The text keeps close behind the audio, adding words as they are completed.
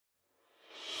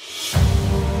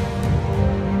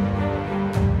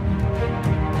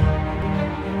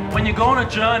when you go on a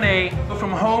journey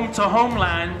from home to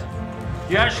homeland,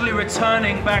 you're actually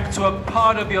returning back to a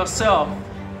part of yourself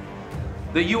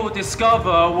that you will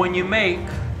discover when you make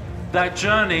that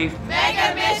journey.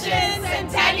 Mega Mission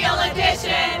Centennial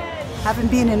Edition! Haven't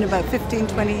been in about 15,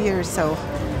 20 years, so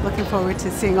looking forward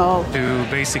to seeing all. To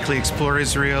basically explore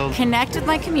Israel. Connect with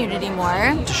my community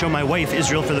more. To show my wife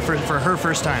Israel for her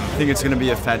first time. I think it's going to be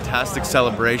a fantastic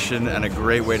celebration and a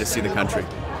great way to see the country.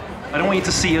 I don't want you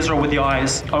to see Israel with your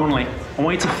eyes only. I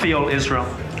want you to feel Israel.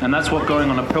 And that's what going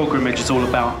on a pilgrimage is all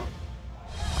about.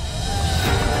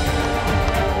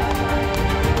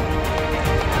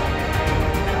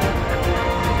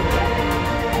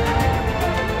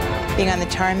 Being on the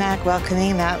tarmac,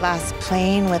 welcoming that last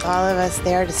plane with all of us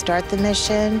there to start the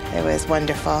mission, it was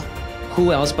wonderful.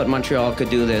 Who else but Montreal could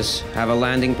do this? Have a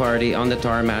landing party on the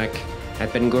tarmac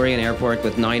at Ben Gurion Airport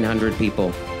with 900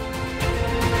 people.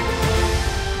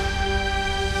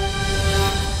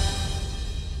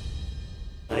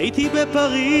 הייתי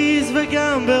בפריז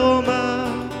וגם ברומא,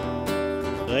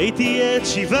 ראיתי את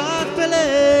שבעת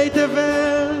פלאי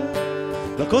תבל,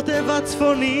 בקוטב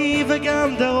הצפוני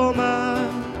וגם דרומה,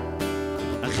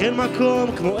 אכן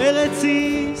מקום כמו ארץ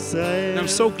ישראל. I'm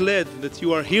so glad that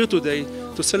you are here today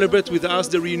to celebrate with us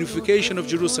the reunification of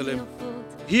Jerusalem.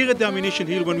 Here at the Ammunition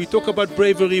Hill, when we talk about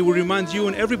bravery, we remind you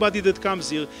and everybody that comes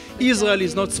here, Israel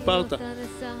is not Sparta.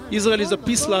 Israel is a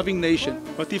peace-loving nation.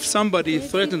 But if somebody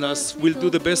threatens us, we'll do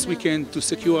the best we can to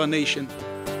secure our nation.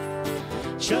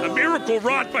 A miracle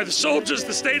wrought by the soldiers of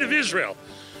the state of Israel.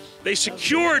 They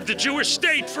secured the Jewish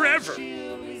state forever,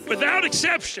 without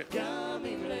exception.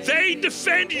 They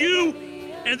defend you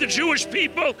and the Jewish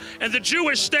people and the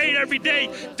Jewish state every day.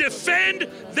 Defend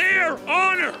their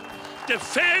honor.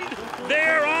 Defend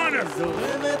their honor.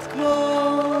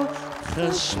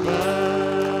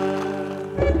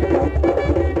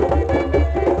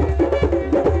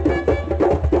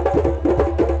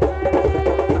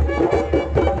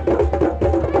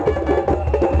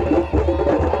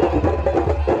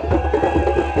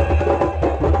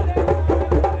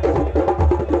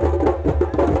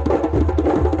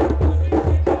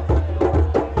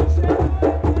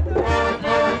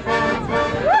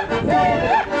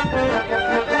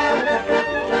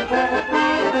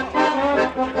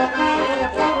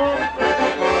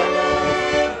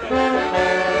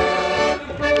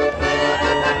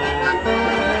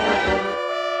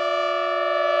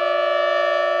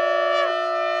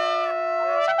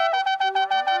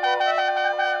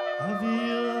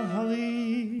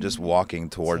 Just walking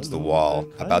towards the wall,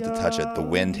 about to touch it, the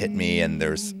wind hit me and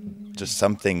there's just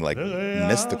something like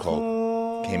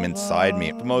mystical came inside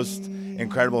me. The most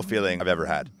incredible feeling I've ever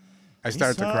had. I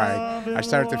started to cry. I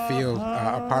started to feel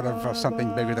a part of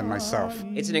something bigger than myself.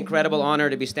 It's an incredible honor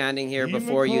to be standing here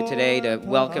before you today to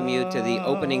welcome you to the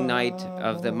opening night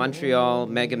of the Montreal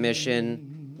Mega Mission.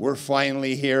 We're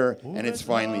finally here, and it's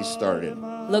finally started.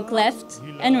 Look left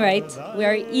and right. We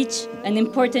are each an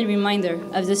important reminder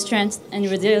of the strength and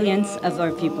resilience of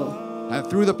our people. And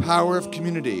through the power of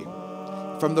community,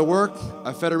 from the work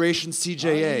of Federation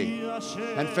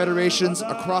CJA and federations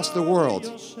across the world,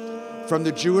 from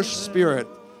the Jewish spirit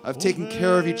of taking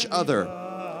care of each other,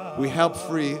 we help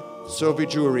free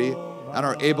Soviet Jewry and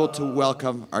are able to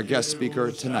welcome our guest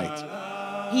speaker tonight.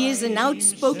 He is an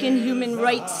outspoken human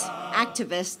rights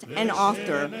activist and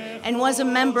author, and was a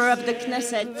member of the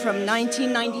Knesset from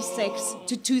 1996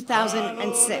 to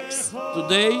 2006.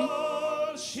 Today,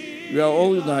 we are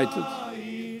all united.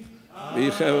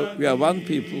 We are one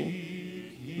people.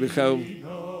 We have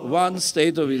one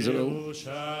state of Israel.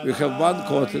 We have one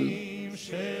kotel.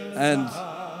 And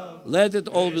let it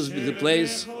always be the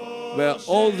place where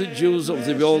all the Jews of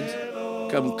the world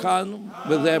can come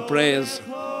with their prayers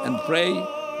and pray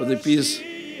for the peace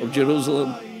of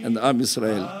Jerusalem and Am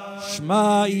Israel.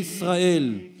 Shema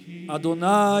Israel,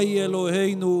 Adonai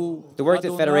Eloheinu. The work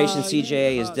that Federation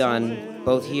CJA has done,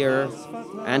 both here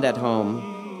and at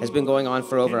home, has been going on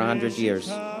for over 100 years.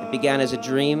 It began as a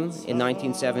dream in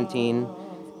 1917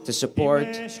 to support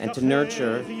and to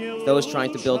nurture those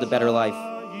trying to build a better life.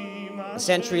 A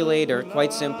century later,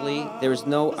 quite simply, there is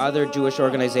no other Jewish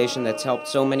organization that's helped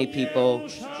so many people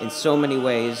in so many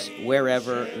ways,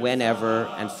 wherever, whenever,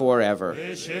 and forever.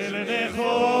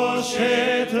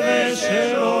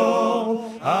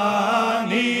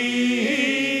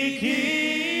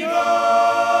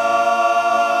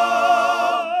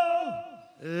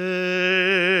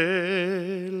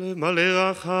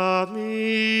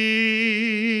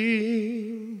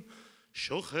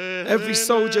 Every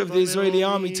soldier of the Israeli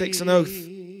army takes an oath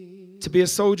to be a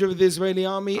soldier of the Israeli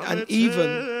army, and even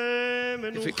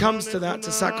if it comes to that,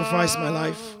 to sacrifice my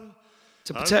life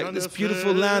to protect this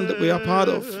beautiful land that we are part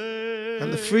of.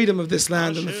 and the freedom of this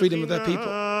land and the freedom of their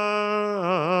people.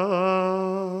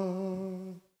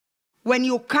 When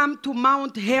you come to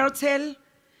Mount Herzl,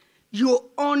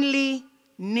 you only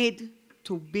need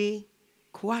to be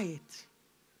quiet,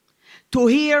 to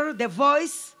hear the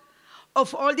voice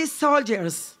of all these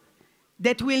soldiers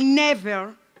that will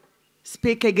never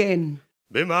speak again.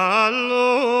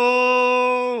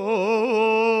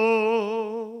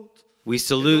 We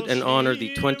salute and honor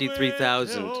the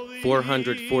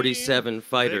 23,447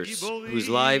 fighters whose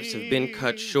lives have been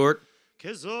cut short.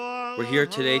 We're here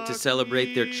today to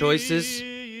celebrate their choices,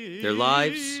 their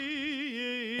lives,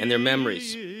 and their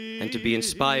memories, and to be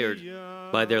inspired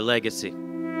by their legacy.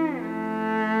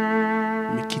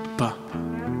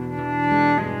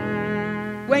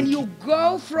 When you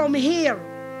go from here,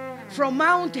 from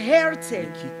Mount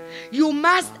Herzl, you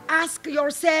must ask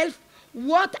yourself,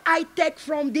 what I take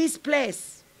from this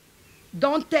place?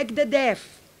 Don't take the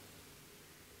death.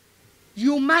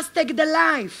 You must take the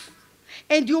life.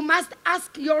 And you must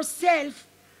ask yourself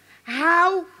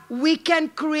how we can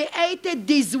create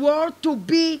this world to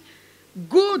be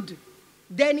good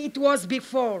than it was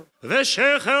before.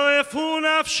 ושחרפו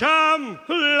נפשם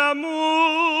למות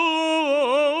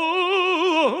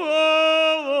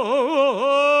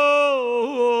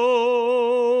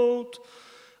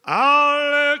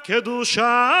על קדושת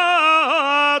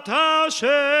השם.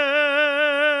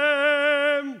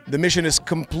 The mission is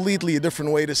completely a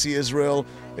different way to see Israel.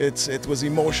 It was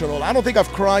emotional. I don't think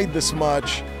I've cried this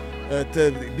much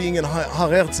being in Har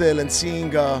Herzl and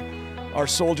seeing our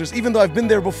soldiers, even though I've been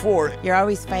there before. You're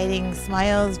always fighting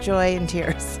smiles, joy, and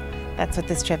tears. That's what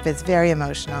this trip is, very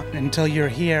emotional. Until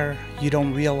you're here, you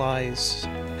don't realize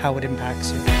how it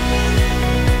impacts you.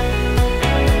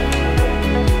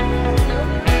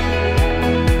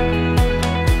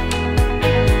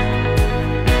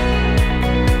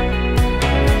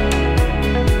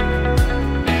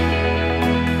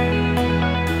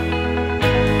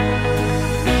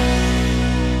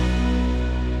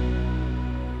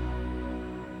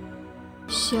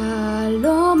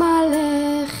 Shalom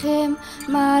Aleichem,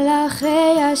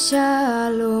 Malachei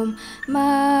Shalom,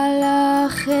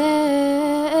 Malachei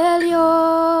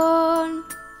Elyon.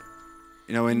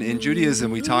 You know, in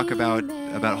Judaism, we talk about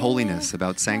holiness,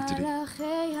 about sanctity.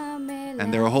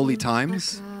 And there are holy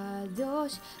times, and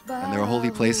there are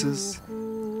holy places,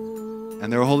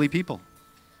 and there are holy people.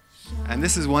 And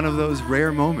this is one of those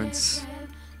rare moments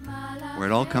where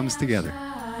it all comes together.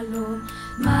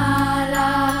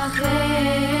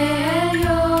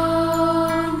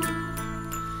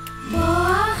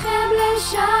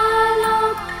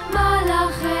 Shalom,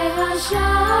 Malachei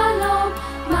Shalom,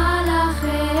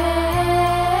 Malachei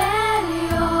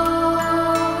Elyon.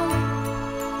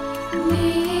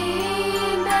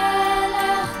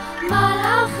 Melech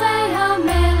Malachei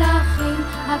HaMelachim,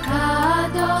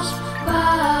 HaKadosh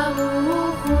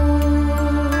Baruch Hu.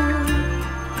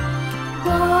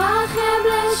 Boachem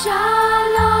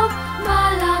leShalom,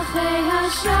 Malachei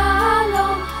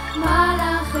Shalom,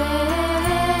 Malachei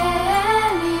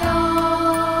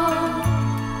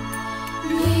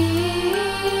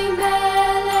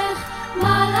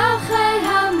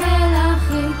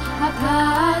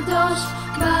Kadosh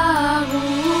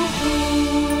Baruch Hu.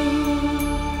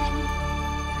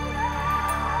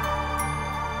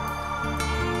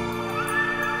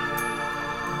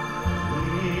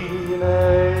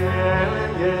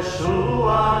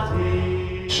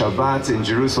 Shabbat in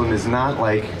Jerusalem is not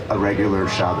like a regular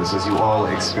Shabbos, as you all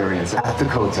experience at the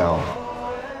Kotel.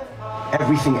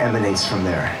 Everything emanates from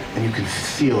there, and you can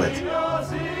feel it.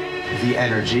 The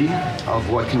energy of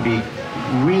what can be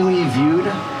really viewed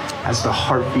as the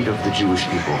heartbeat of the Jewish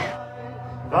people.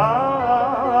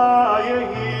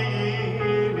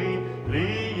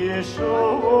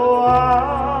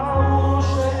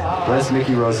 Bless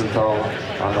Mickey Rosenthal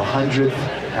on the 100th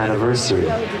anniversary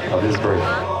of his birth.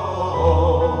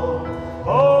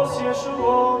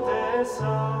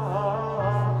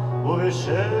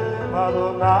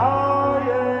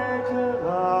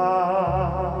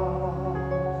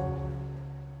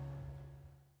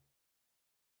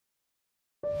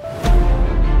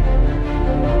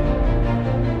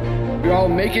 We're all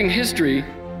making history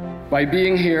by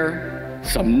being here,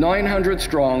 some 900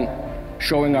 strong,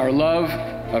 showing our love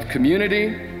of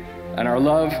community and our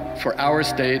love for our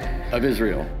state of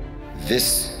Israel.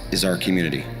 This is our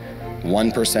community.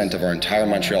 1% of our entire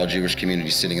Montreal Jewish community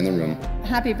sitting in the room.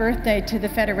 Happy birthday to the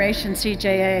Federation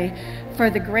CJA for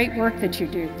the great work that you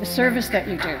do, the service that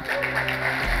you do.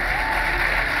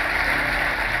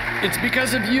 It's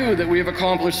because of you that we have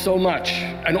accomplished so much,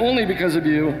 and only because of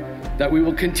you that we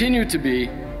will continue to be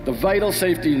the vital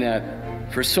safety net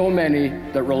for so many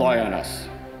that rely on us.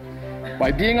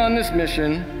 By being on this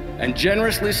mission and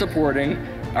generously supporting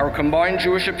our combined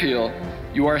Jewish appeal,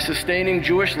 you are sustaining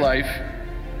Jewish life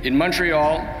in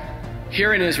Montreal,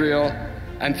 here in Israel,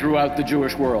 and throughout the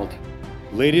Jewish world.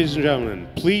 Ladies and gentlemen,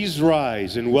 please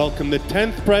rise and welcome the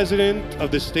 10th President of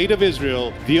the State of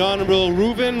Israel, the Honorable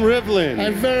Reuven Rivlin.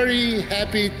 I'm very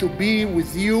happy to be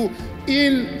with you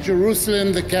in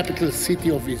Jerusalem, the capital city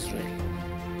of Israel.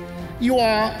 You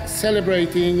are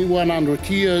celebrating 100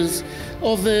 years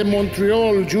of the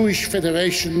Montreal Jewish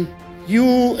Federation.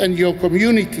 You and your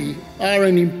community are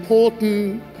an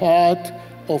important part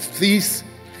of this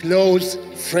close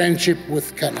friendship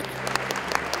with Canada.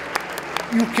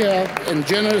 Your care and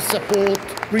generous support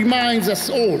reminds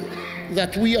us all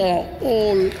that we are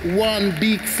all one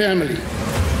big family.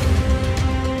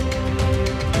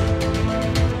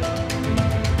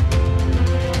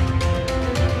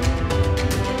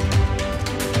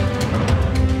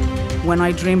 When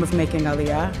I dream of making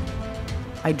Aliyah,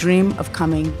 I dream of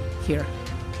coming here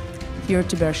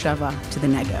to Beersheba, to the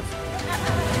Negev,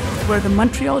 where the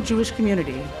Montreal Jewish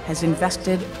community has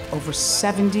invested over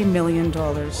 $70 million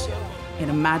in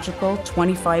a magical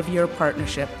 25-year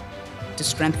partnership to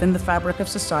strengthen the fabric of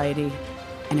society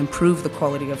and improve the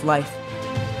quality of life.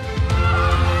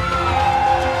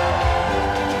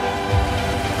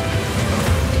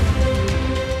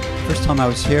 First time I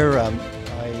was here,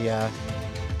 I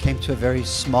came to a very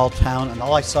small town and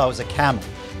all I saw was a camel.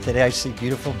 Today I see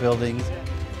beautiful buildings.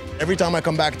 Every time I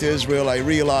come back to Israel, I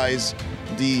realize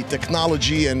the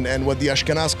technology and what the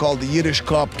Ashkenaz call the Yiddish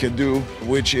cup can do,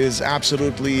 which is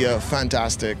absolutely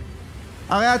fantastic.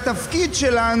 הרי התפקיד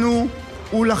שלנו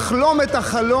הוא לחלום את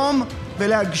החלום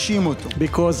ולהגשים אותו.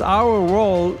 Because our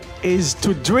role is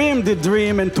to dream the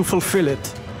dream and to fulfill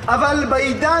it. אבל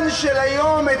בעידן של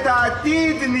היום את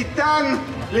העתיד ניתן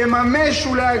לממש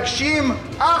ולהגשים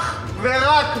אך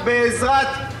ורק בעזרת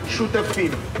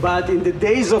שותפים. But in the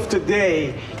days of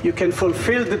today, you can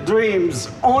fulfill the dreams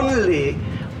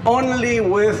only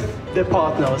with the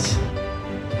partners.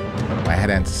 I had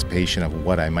anticipation of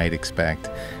what I might expect,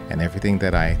 and everything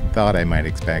that I thought I might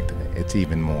expect, it's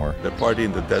even more. The party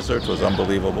in the desert was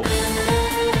unbelievable.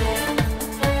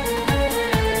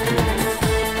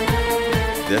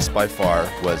 This by far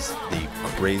was the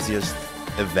craziest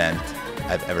event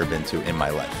I've ever been to in my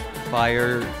life.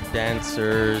 Fire,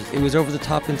 dancers, it was over the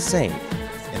top insane.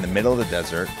 In the middle of the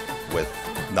desert with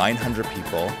 900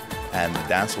 people and the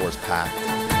dance floor was packed.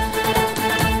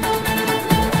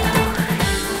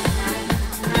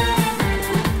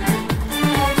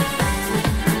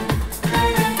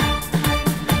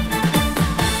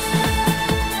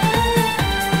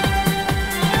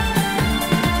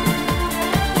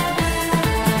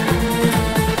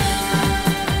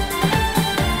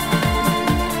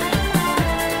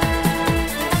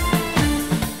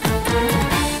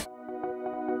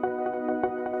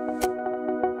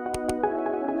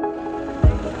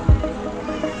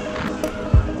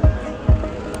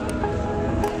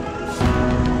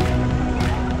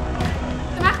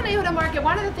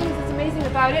 One of the things that's amazing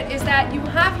about it is that you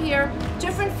have here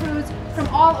different foods from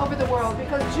all over the world,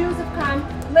 because Jews have come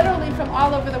literally from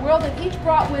all over the world and each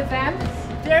brought with them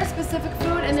their specific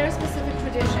food and their specific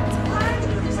traditions.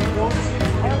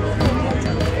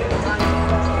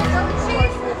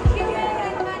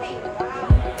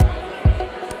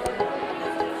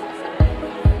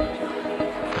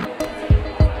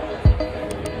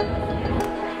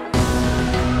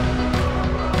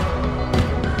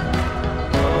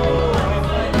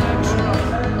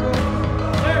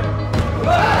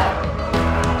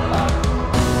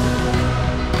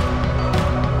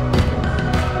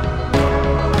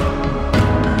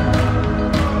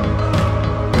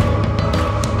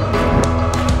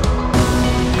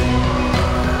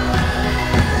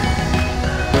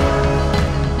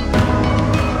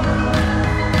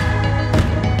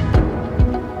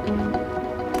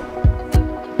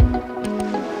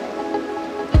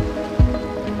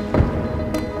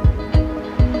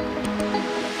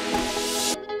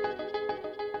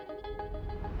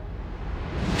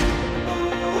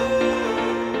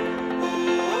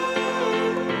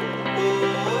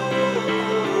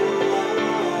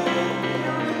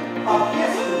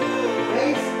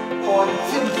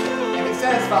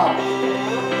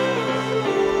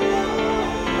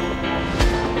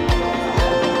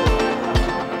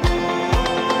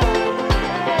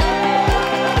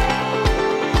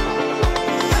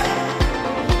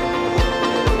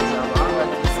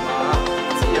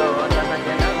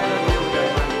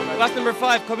 Class number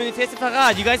 5, Community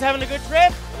Sefarad. You guys having a good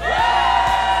trip?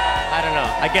 I don't know.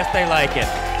 I guess they like it.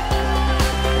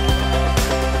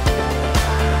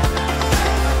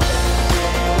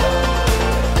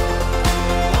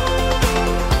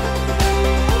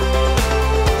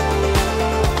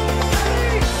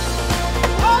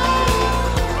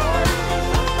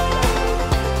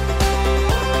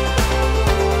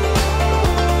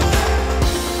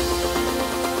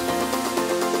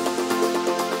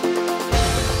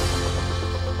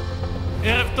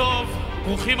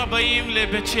 Good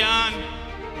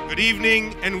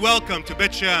evening and welcome to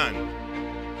Bet Shean.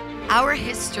 Our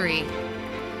history,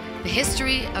 the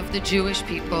history of the Jewish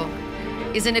people,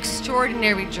 is an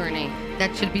extraordinary journey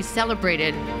that should be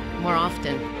celebrated more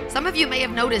often. Some of you may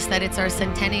have noticed that it's our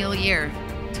centennial year,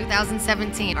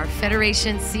 2017, our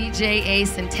Federation CJA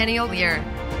centennial year.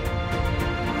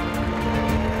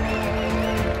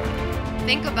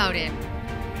 Think about it,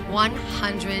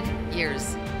 100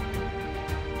 years.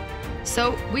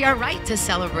 So we are right to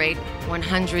celebrate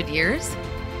 100 years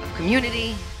of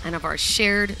community and of our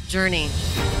shared journey.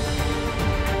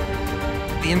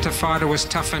 The Intifada was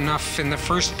tough enough in the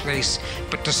first place,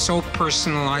 but to so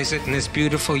personalize it in this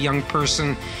beautiful young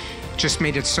person just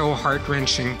made it so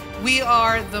heart-wrenching. We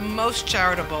are the most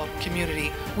charitable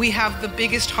community. We have the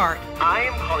biggest heart. I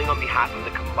am calling on behalf of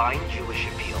the combined Jewish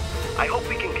appeal. I hope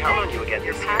we can count on you again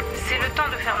this year.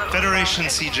 Federation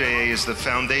CJA is the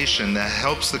foundation that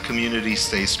helps the community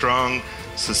stay strong,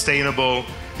 sustainable,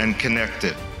 and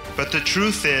connected. But the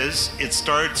truth is, it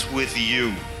starts with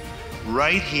you,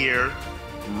 right here,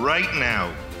 right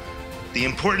now. The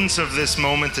importance of this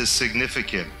moment is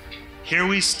significant. Here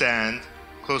we stand,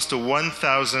 close to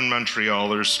 1,000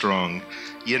 Montrealers strong,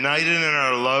 united in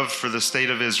our love for the state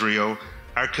of Israel,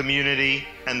 our community,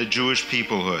 and the Jewish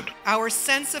peoplehood. Our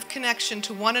sense of connection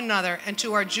to one another and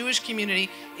to our Jewish community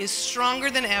is stronger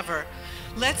than ever.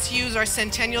 Let's use our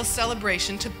centennial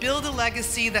celebration to build a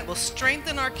legacy that will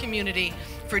strengthen our community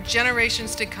for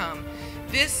generations to come.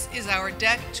 This is our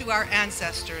debt to our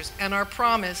ancestors and our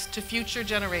promise to future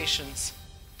generations.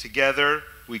 Together,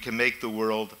 we can make the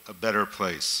world a better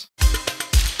place.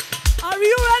 Are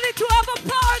you ready to have a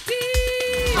party?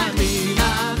 Ani,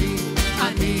 ani,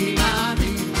 ani, ani,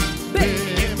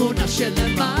 באמונה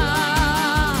שלמה,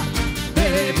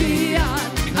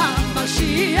 בביאת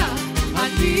המשיח,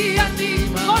 אני,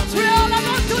 Montreal, I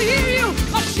want to hear you,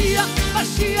 Mashiach,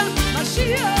 Mashiach,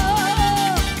 Mashiach,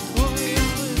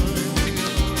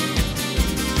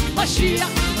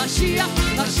 Mashiach, Mashiach,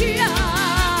 Mashiach,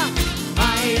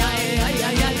 ay, ay, ay,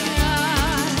 ay, ay, ay.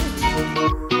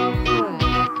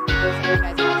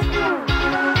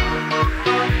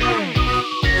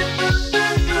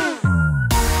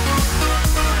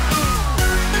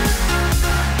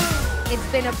 It's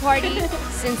been a party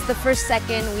since the first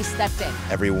second we stepped in.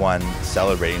 Everyone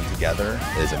celebrating together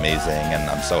is amazing, and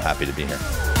I'm so happy to be here.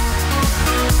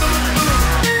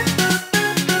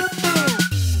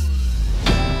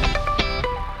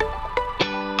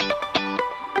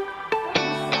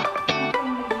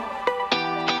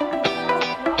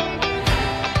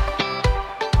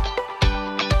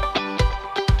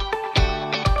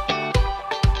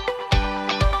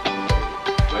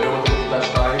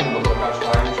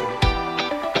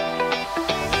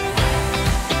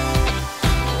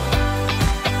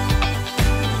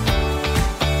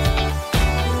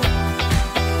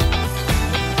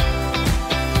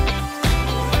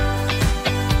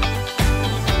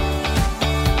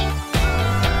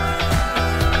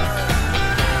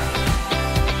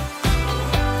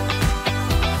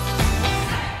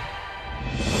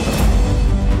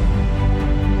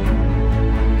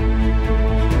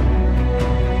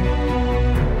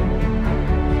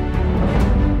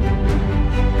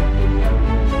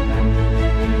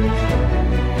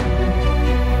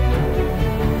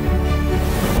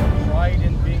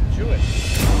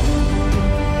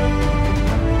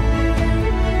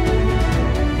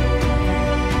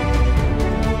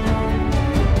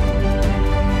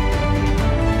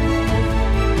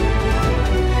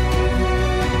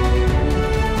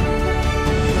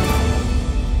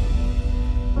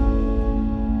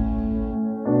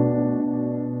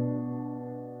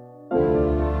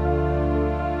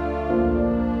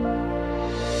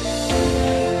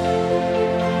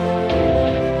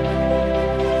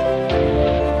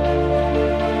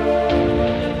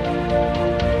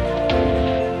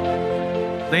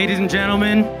 Ladies and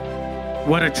gentlemen,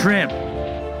 what a trip.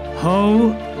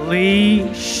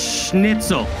 Holy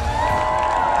schnitzel.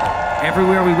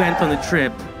 Everywhere we went on the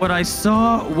trip, what I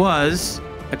saw was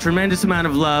a tremendous amount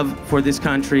of love for this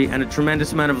country and a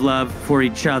tremendous amount of love for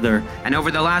each other. And over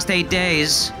the last 8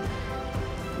 days,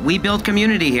 we built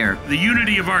community here. The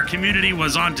unity of our community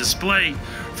was on display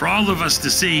for all of us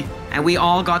to see. And we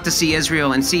all got to see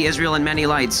Israel and see Israel in many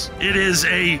lights. It is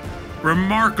a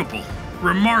remarkable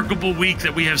week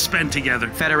that we have spent together.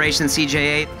 Federation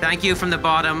CJA, thank you from the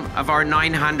bottom of our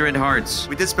 900 hearts.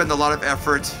 We did spend a lot of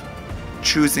effort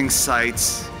choosing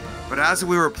sites, but as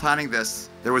we were planning this,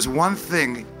 there was one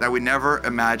thing that we never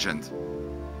imagined,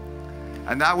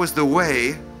 and that was the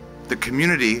way the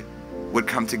community would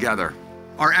come together.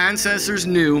 Our ancestors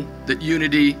knew that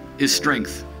unity is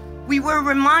strength. We were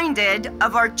reminded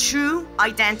of our true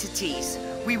identities.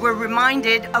 We were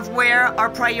reminded of where our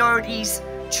priorities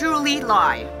truly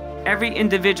lie. Every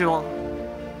individual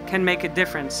can make a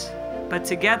difference, but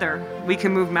together we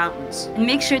can move mountains. And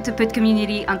make sure to put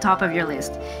community on top of your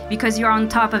list, because you're on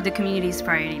top of the community's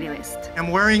priority list. I'm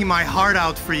wearing my heart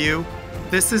out for you.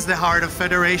 This is the heart of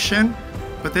Federation,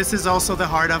 but this is also the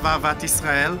heart of Ahavat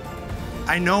Israel.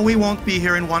 I know we won't be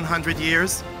here in 100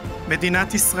 years.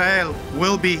 Medinat Israel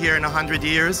will be here in 100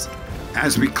 years.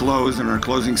 As we close in our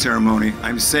closing ceremony,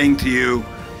 I'm saying to you,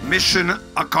 mission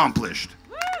accomplished.